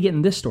 the one we get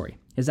in this story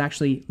is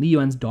actually Li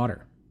Yuan's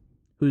daughter,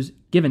 whose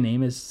given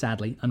name is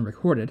sadly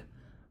unrecorded,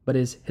 but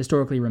is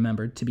historically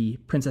remembered to be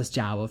Princess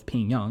Xiao of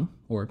Pingyang,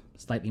 or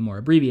slightly more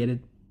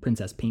abbreviated,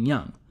 Princess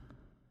Pingyang.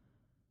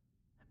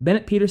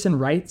 Bennett Peterson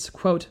writes,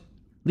 quote,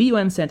 "Li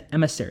Yuan sent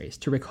emissaries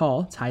to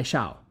recall Cai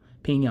Xiao,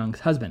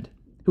 Pingyang's husband,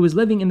 who was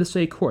living in the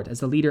Sui court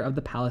as the leader of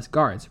the palace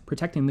guards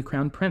protecting the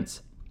crown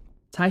prince.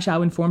 Cai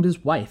Xiao informed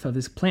his wife of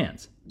his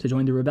plans to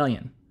join the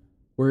rebellion,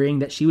 worrying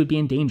that she would be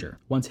in danger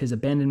once his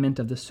abandonment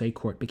of the Sui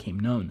court became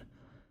known.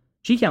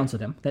 She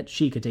counseled him that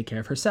she could take care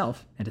of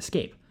herself and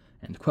escape,"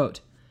 end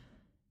quote.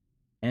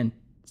 And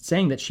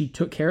saying that she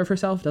took care of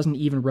herself doesn't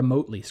even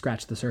remotely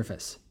scratch the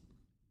surface.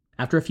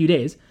 After a few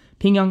days,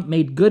 Pingyang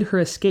made good her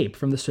escape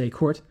from the Sui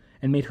court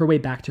and made her way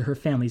back to her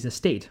family's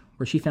estate,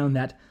 where she found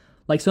that,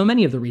 like so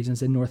many of the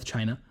regions in North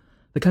China,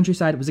 the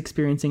countryside was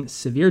experiencing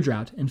severe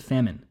drought and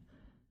famine.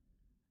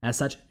 As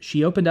such,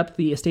 she opened up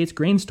the estate's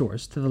grain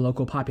stores to the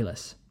local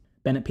populace.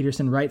 Bennett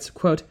Peterson writes,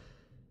 quote,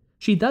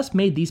 "She thus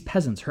made these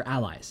peasants her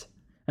allies,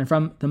 and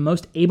from the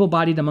most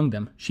able-bodied among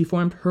them, she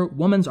formed her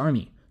woman's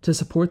army to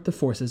support the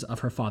forces of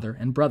her father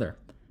and brother,"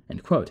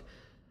 end quote.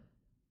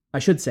 I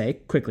should say,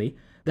 quickly,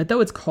 that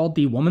though it's called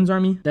the woman's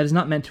army, that is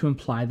not meant to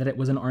imply that it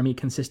was an army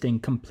consisting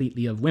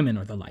completely of women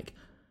or the like.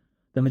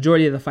 The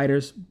majority of the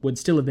fighters would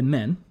still have been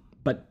men,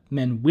 but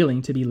men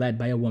willing to be led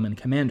by a woman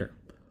commander,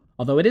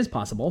 although it is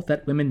possible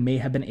that women may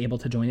have been able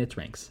to join its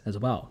ranks as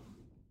well.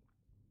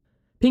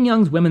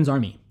 Pingyang's women's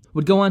army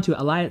would go on to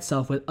ally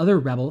itself with other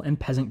rebel and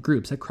peasant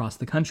groups across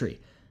the country,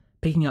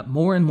 picking up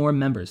more and more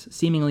members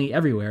seemingly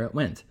everywhere it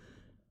went.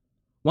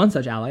 One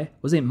such ally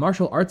was a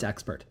martial arts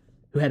expert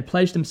who had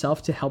pledged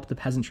himself to help the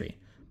peasantry,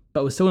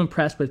 but was so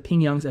impressed with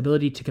Pingyang's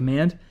ability to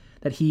command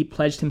that he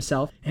pledged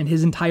himself and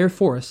his entire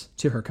force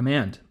to her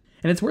command.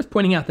 And it's worth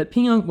pointing out that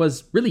Pingyang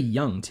was really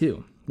young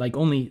too, like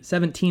only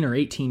 17 or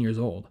 18 years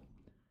old.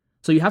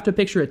 So you have to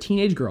picture a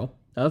teenage girl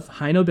of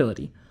high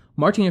nobility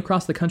marching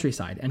across the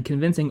countryside and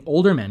convincing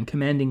older men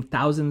commanding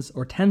thousands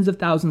or tens of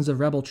thousands of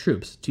rebel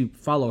troops to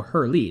follow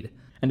her lead,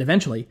 and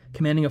eventually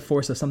commanding a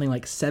force of something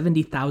like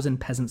 70,000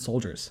 peasant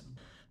soldiers.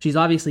 She's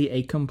obviously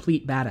a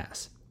complete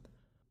badass.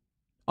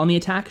 On the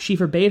attack, she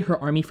forbade her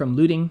army from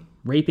looting,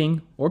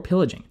 raping, or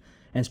pillaging,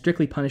 and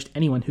strictly punished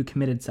anyone who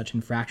committed such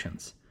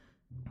infractions.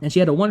 And she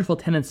had a wonderful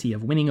tendency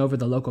of winning over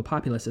the local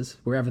populaces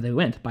wherever they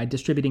went by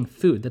distributing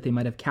food that they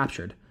might have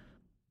captured.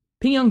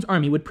 Pingyang's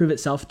army would prove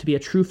itself to be a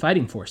true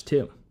fighting force,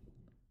 too.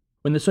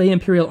 When the Sui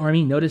Imperial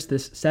Army noticed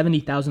this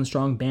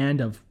 70,000-strong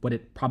band of what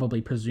it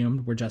probably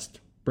presumed were just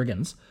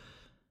brigands,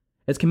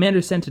 its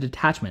commander sent a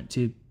detachment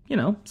to,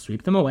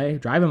 sweep them away,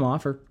 drive them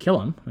off, or kill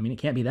them. I mean, it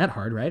can't be that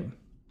hard, right?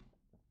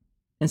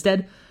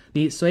 Instead,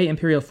 the Sui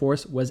imperial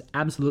force was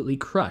absolutely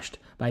crushed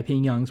by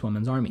Pingyang's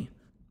women's army.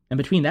 And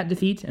between that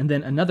defeat and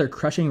then another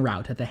crushing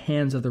rout at the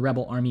hands of the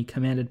rebel army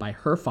commanded by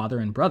her father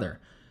and brother,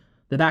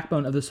 the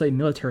backbone of the Sui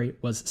military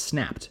was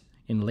snapped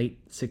in late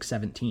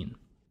 617.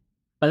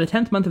 By the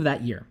 10th month of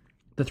that year,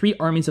 the three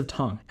armies of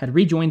Tang had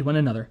rejoined one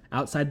another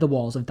outside the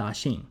walls of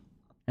Daxing,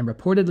 and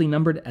reportedly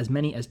numbered as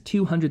many as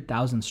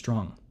 200,000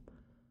 strong.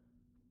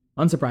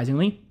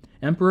 Unsurprisingly,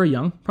 Emperor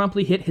Yang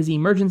promptly hit his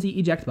emergency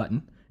eject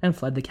button and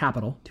fled the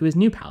capital to his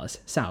new palace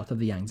south of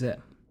the Yangtze.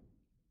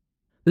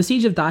 The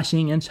siege of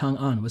Daxing and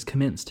Chang'an was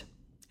commenced,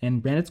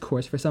 and ran its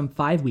course for some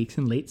 5 weeks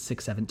in late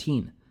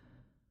 617.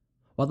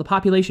 While the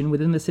population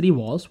within the city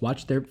walls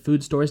watched their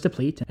food stores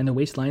deplete and the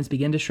waistlines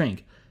begin to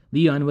shrink,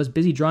 Li Yuan was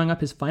busy drawing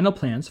up his final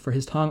plans for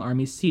his Tang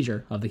army's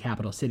seizure of the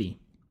capital city.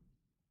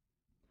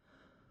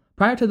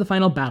 Prior to the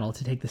final battle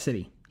to take the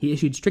city, he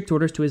issued strict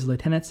orders to his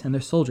lieutenants and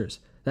their soldiers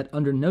that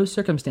under no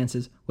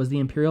circumstances was the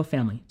imperial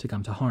family to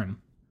come to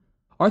harm.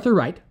 Arthur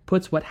Wright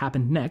puts what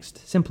happened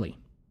next simply,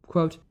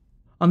 quote,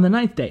 "On the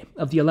 9th day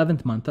of the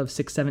 11th month of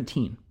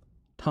 617,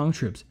 Tang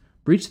troops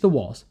breached the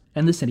walls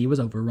and the city was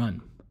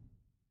overrun.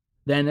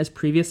 Then, as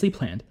previously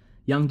planned,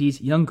 Yang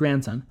Di's young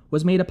grandson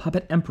was made a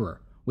puppet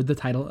emperor with the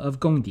title of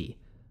Gong Di,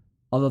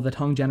 although the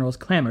Tang generals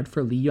clamored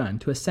for Li Yuan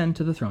to ascend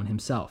to the throne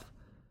himself.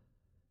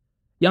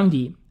 Yang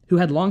Di, who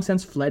had long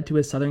since fled to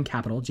his southern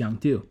capital,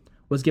 Jiangdu,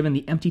 was given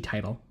the empty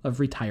title of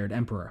retired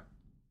emperor."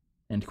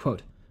 End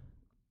quote.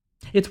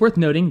 It's worth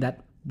noting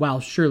that, while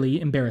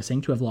surely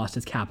embarrassing to have lost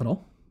its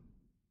capital,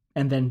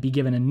 and then be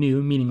given a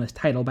new, meaningless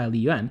title by Li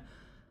Yuan,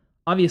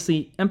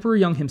 obviously Emperor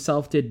Yang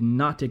himself did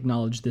not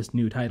acknowledge this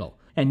new title,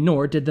 and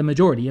nor did the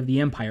majority of the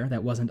empire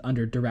that wasn't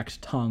under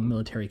direct Tang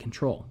military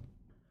control.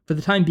 For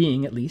the time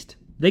being, at least,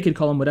 they could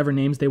call him whatever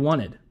names they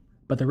wanted,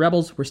 but the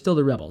rebels were still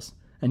the rebels,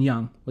 and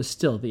Yang was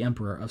still the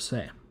emperor of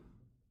Sui.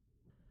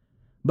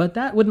 But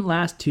that wouldn't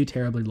last too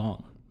terribly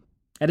long.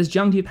 At his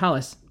Jiangdu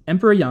palace,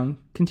 Emperor Yang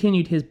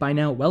continued his by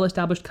now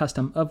well-established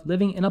custom of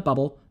living in a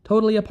bubble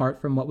totally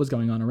apart from what was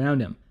going on around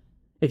him.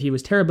 If he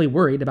was terribly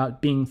worried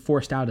about being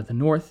forced out of the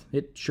north,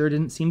 it sure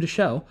didn't seem to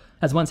show,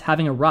 as once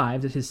having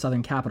arrived at his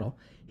southern capital,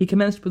 he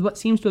commenced with what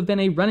seems to have been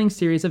a running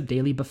series of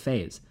daily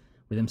buffets,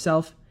 with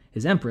himself,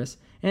 his empress,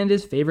 and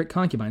his favorite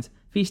concubines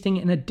feasting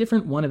in a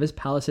different one of his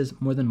palace's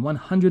more than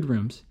 100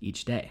 rooms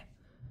each day.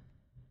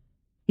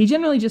 He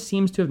generally just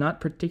seems to have not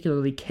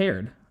particularly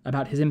cared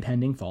about his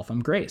impending fall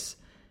from grace,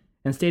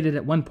 and stated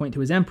at one point to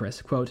his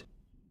empress, quote,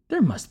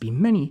 "There must be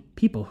many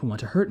people who want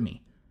to hurt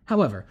me.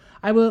 However,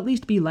 I will at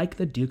least be like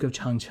the Duke of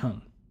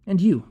Tang,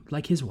 and you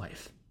like his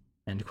wife."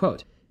 End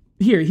quote.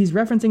 Here, he's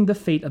referencing the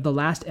fate of the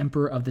last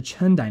emperor of the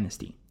Sui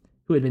Dynasty,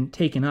 who had been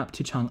taken up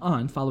to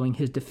Chang'an following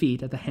his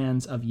defeat at the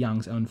hands of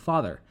Yang's own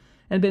father,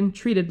 and been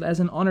treated as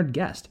an honored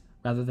guest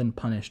rather than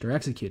punished or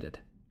executed.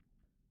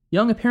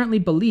 Yang apparently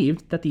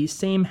believed that the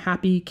same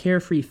happy,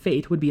 carefree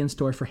fate would be in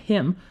store for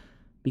him,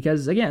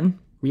 because, again,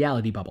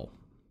 reality bubble.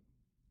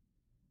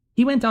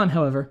 He went on,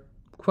 however,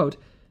 quote,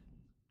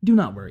 "Do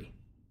not worry.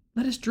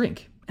 Let us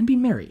drink and be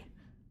merry."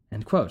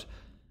 End quote.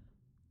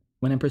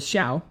 When Empress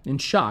Xiao, in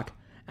shock,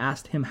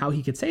 asked him how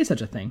he could say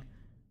such a thing,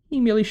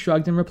 he merely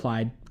shrugged and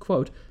replied,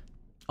 quote,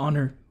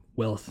 "Honor,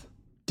 wealth,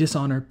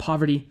 dishonor,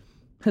 poverty,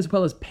 as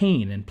well as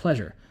pain and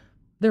pleasure,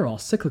 they're all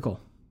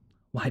cyclical.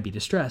 Why be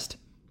distressed?"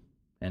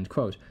 End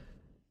quote.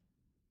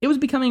 It was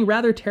becoming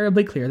rather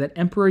terribly clear that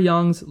Emperor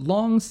Yang's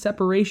long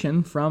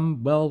separation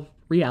from, well,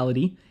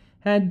 reality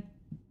had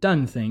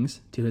done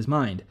things to his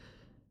mind,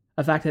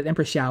 a fact that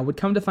Empress Xiao would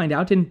come to find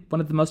out in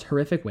one of the most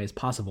horrific ways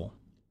possible.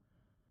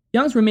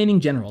 Yang's remaining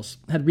generals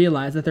had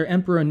realized that their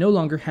emperor no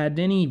longer had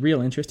any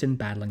real interest in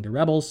battling the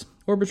rebels,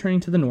 or returning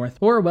to the north,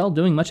 or, well,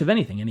 doing much of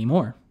anything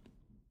anymore,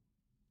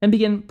 and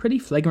began pretty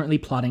flagrantly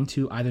plotting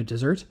to either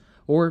desert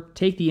or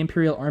take the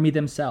imperial army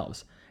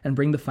themselves and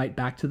bring the fight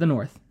back to the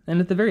north, and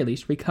at the very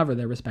least recover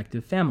their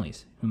respective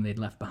families, whom they'd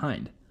left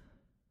behind.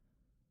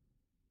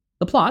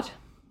 The plot,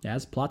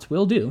 as plots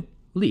will do,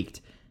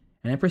 leaked,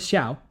 and Empress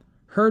Xiao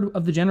heard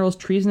of the general's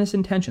treasonous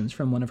intentions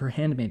from one of her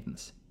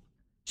handmaidens.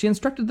 She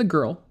instructed the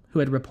girl, who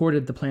had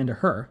reported the plan to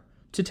her,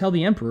 to tell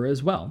the emperor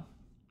as well,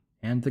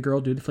 and the girl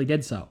dutifully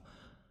did so.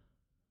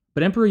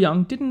 But Emperor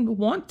Yang didn't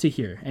want to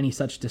hear any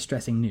such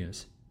distressing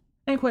news,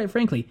 and quite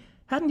frankly,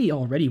 hadn't he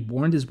already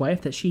warned his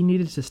wife that she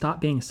needed to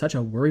stop being such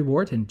a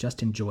worrywart and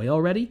just enjoy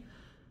already?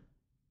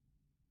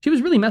 She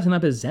was really messing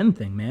up his Zen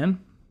thing, man.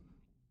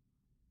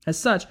 As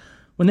such,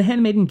 when the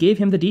handmaiden gave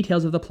him the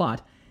details of the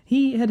plot,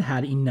 he had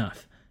had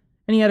enough,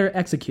 and he had her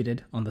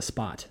executed on the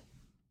spot.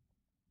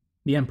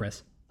 The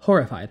empress,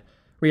 horrified,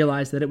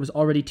 realized that it was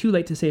already too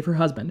late to save her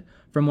husband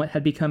from what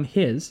had become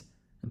his,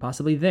 and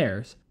possibly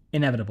theirs,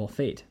 inevitable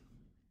fate.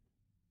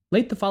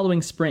 Late the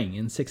following spring,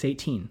 in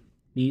 618,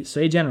 the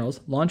Sui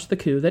generals launched the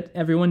coup that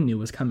everyone knew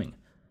was coming.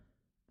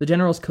 The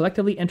generals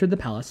collectively entered the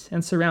palace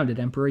and surrounded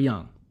Emperor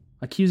Yang,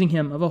 accusing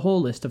him of a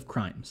whole list of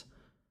crimes.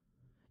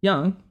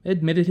 Yang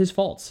admitted his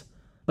faults,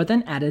 but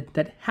then added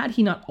that had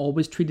he not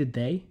always treated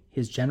they,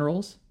 his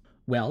generals,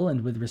 well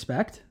and with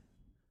respect.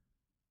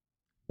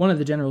 One of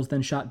the generals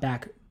then shot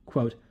back,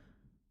 quote,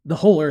 "The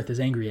whole earth is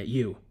angry at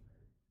you.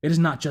 It is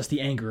not just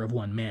the anger of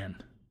one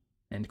man."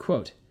 End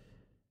quote.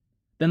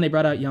 Then they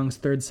brought out Yang's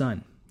third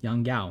son,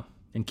 Yang Hao,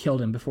 and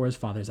killed him before his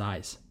father's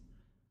eyes.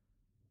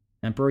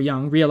 Emperor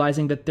Yang,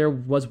 realizing that there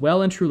was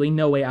well and truly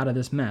no way out of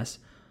this mess,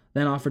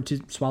 then offered to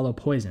swallow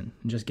poison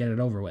and just get it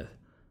over with.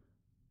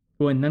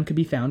 But when none could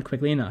be found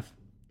quickly enough,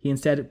 he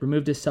instead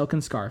removed his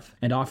silken scarf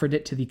and offered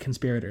it to the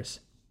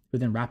conspirators, who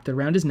then wrapped it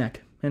around his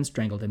neck and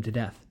strangled him to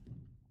death.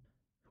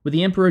 With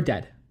the emperor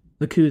dead,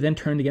 the coup then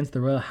turned against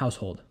the royal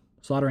household,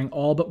 slaughtering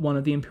all but one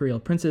of the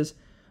imperial princes,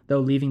 though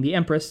leaving the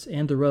empress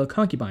and the royal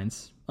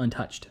concubines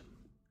untouched.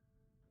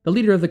 The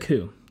leader of the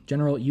coup,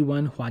 General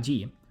Yuwen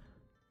Huaji,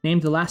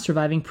 named the last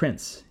surviving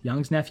prince,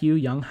 Yang's nephew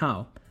Yang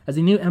Hao, as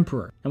the new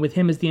emperor, and with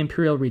him as the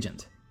imperial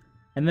regent.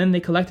 And then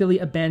they collectively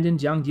abandoned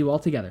Yangdu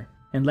altogether,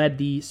 and led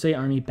the Sui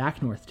army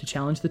back north to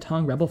challenge the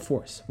Tang rebel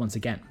force once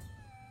again.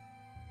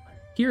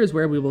 Here is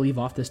where we will leave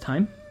off this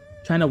time,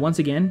 China once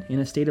again in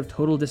a state of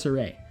total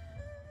disarray,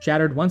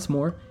 shattered once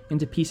more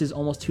into pieces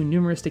almost too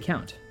numerous to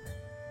count.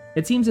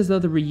 It seems as though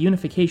the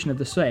reunification of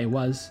the Sui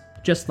was,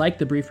 just like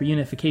the brief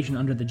reunification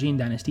under the Jin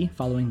dynasty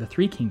following the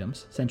Three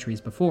Kingdoms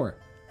centuries before,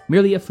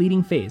 merely a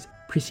fleeting phase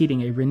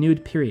preceding a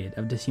renewed period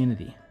of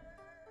disunity.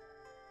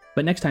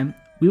 But next time,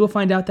 we will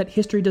find out that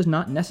history does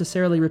not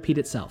necessarily repeat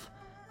itself,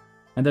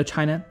 and though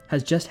China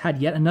has just had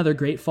yet another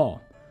great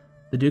fall,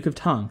 the Duke of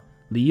Tang,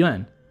 Li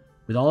Yuan,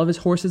 with all of his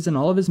horses and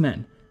all of his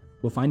men,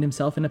 will find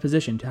himself in a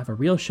position to have a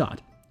real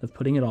shot of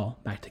putting it all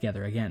back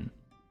together again.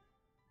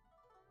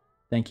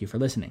 Thank you for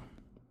listening.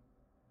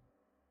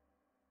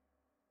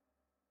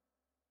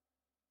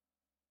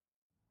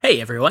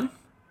 Hey everyone,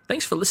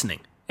 thanks for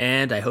listening,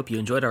 and I hope you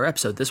enjoyed our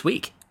episode this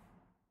week.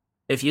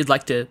 If you'd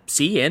like to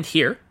see and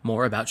hear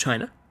more about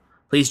China,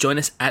 please join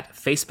us at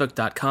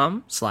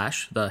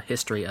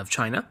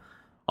facebook.com/thehistoryofchina,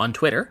 on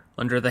Twitter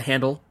under the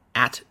handle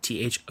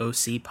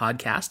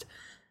 @THOC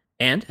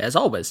and, as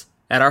always,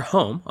 at our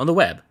home on the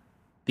web,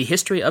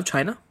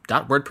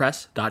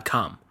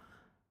 thehistoryofchina.wordpress.com.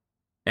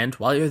 And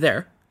while you're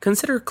there,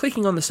 consider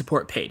clicking on the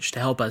support page to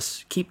help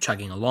us keep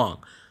chugging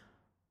along.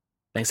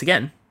 Thanks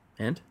again,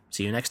 and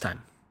see you next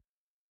time.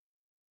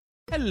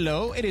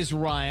 Hello, it is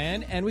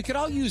Ryan, and we could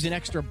all use an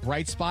extra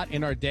bright spot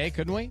in our day,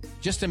 couldn't we?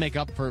 Just to make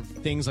up for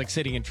things like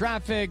sitting in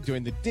traffic,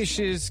 doing the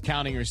dishes,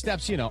 counting your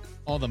steps,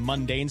 all the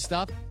mundane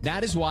stuff.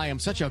 That is why I'm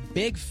such a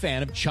big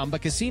fan of Chumba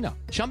Casino.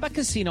 Chumba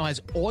Casino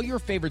has all your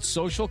favorite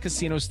social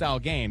casino-style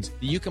games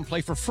that you can play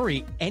for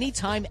free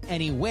anytime,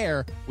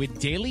 anywhere with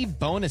daily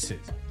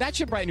bonuses. That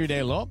should brighten your day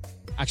a little.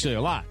 Actually,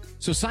 a lot.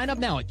 So sign up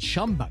now at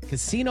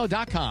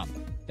ChumbaCasino.com.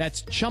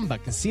 That's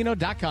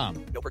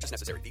ChumbaCasino.com. No purchase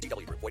necessary.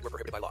 VGW Group. Void where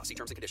prohibited by law. See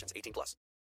terms and conditions. 18+.